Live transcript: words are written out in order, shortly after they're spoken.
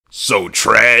So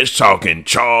trash talking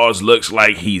Charles looks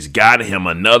like he's got him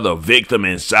another victim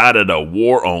inside of the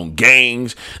war on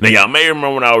gangs. Now y'all may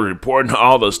remember when I was reporting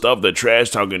all the stuff that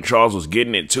trash talking Charles was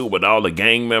getting into with all the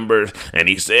gang members, and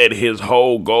he said his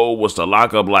whole goal was to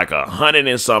lock up like 100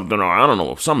 and something, or I don't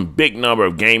know, some big number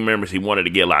of gang members he wanted to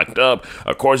get locked up.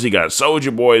 Of course, he got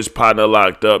Soulja Boy's partner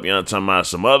locked up, you know, talking about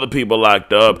some other people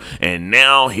locked up, and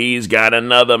now he's got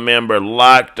another member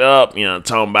locked up, you know,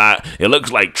 talking about it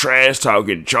looks like trash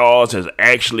talking Charles has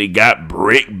actually got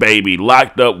Bricc baby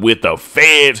locked up with the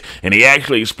feds, and he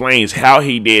actually explains how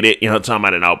he did it, you know, talking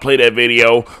about it. And I'll play that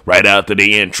video right after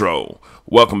the intro.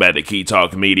 Welcome back to Key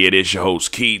Talk Media. This your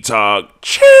host, Key Talk.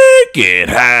 Check it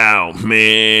out,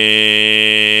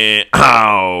 man.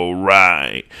 All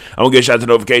right. I'm going to get shout out to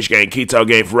the notification gang, Key Talk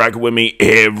gang, for rocking with me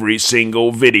every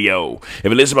single video. If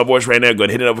you listen to my voice right now, go ahead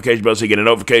and hit the notification bell so you get a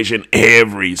notification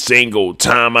every single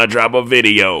time I drop a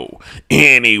video.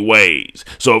 Anyways,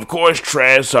 so of course,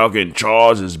 trash talking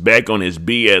Charles is back on his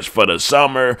BS for the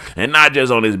summer, and not just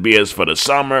on his BS for the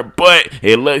summer, but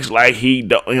it looks like he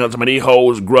don't, you know, somebody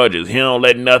holds grudges. He don't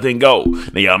let nothing go.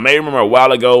 Now, y'all may remember a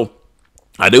while ago,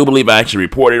 I do believe I actually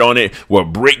reported on it, where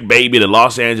Bricc baby, the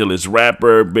Los Angeles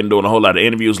rapper, been doing a whole lot of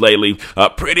interviews lately,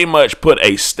 pretty much put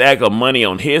a stack of money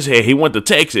on his head. He went to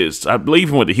Texas. I believe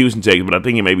he went to Houston, Texas, but I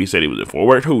think he maybe said he was in Fort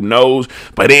Worth. Who knows?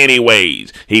 But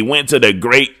anyways, he went to the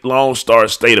great Lone Star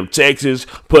state of Texas,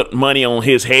 put money on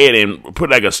his head, and put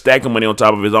like a stack of money on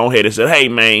top of his own head and said, hey,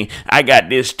 man, I got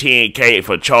this 10K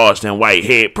for Charleston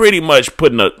Whitehead, pretty much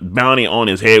putting a bounty on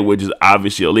his head, which is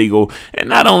obviously illegal. And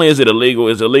not only is it illegal,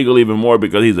 it's illegal even more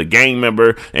because he's a gang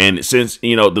member, and since,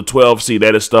 you know, the 12C,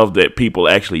 that is stuff that people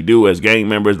actually do as gang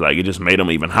members, like it just made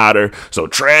them even hotter. So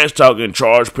trash talking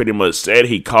Charles pretty much said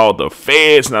he called the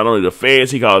feds, not only the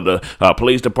feds, he called the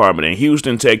police department in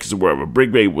Houston, Texas, wherever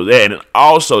Bricc baby was at, and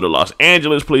also the Los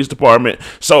Angeles Police Department.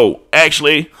 So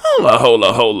actually, hold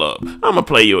up, I'm gonna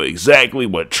play you exactly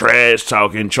what trash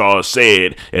talking Charles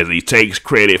said as he takes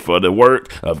credit for the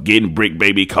work of getting Bricc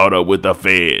baby caught up with the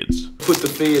feds. Put the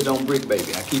feds on Bricc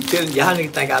baby. I keep telling y'all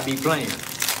niggas think I be playing.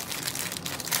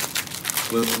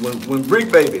 When Bricc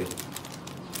baby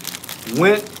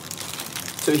went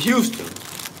to Houston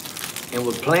and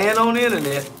was playing on the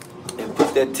internet and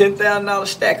put that $10,000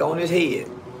 stack on his head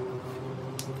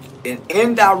and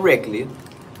indirectly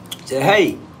said,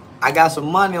 hey, I got some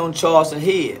money on Charleston's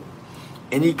head,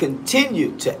 and he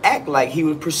continued to act like he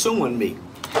was pursuing me,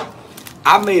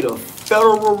 I made a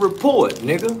federal report,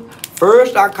 nigga.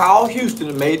 First, I called Houston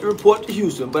and made the report to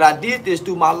Houston, but I did this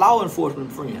through my law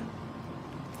enforcement friend.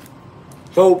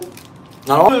 So,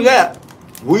 not only that,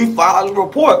 we filed a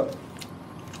report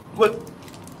with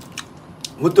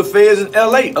the feds in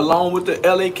LA, along with the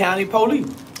LA County Police.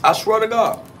 I swear to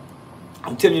God.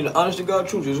 I'm telling you the honest to God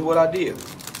truth, this is what I did.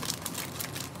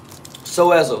 So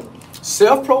as a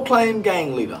self-proclaimed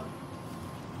gang leader,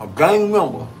 a gang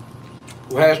member,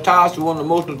 who has ties to one of the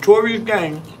most notorious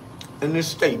gangs in this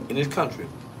state, in this country,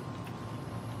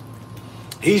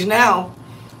 he's now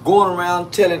going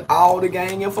around telling all the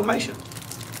gang information.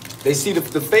 They see the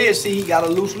feds see he got a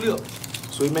loose lip,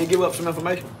 so he may give up some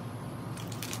information.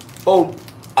 So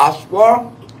I swear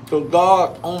to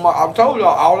God, I told y'all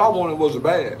all I wanted was a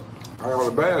badge. I got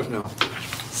a badge now.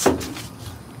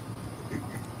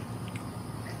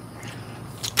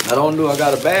 I don't know I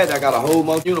got a badge, I got a whole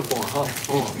month uniform,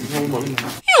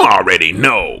 You already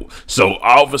know. So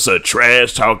Officer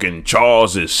Trash Talking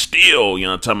Charles is still, you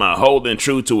know, talking about holding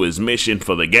true to his mission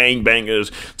for the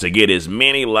gangbangers to get as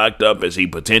many locked up as he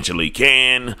potentially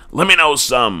can. Let me know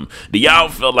something. Do y'all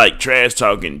feel like Trash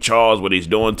Talking Charles, what he's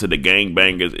doing to the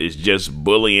gangbangers, is just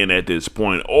bullying at this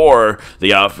point? Or do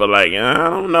y'all feel like, I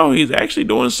don't know, he's actually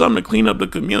doing something to clean up the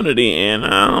community, and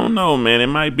I don't know, man, it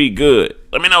might be good?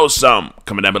 Let me know something.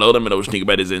 Comment down below. Let me know what you think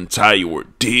about his entire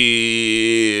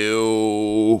deal.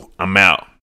 I'm out.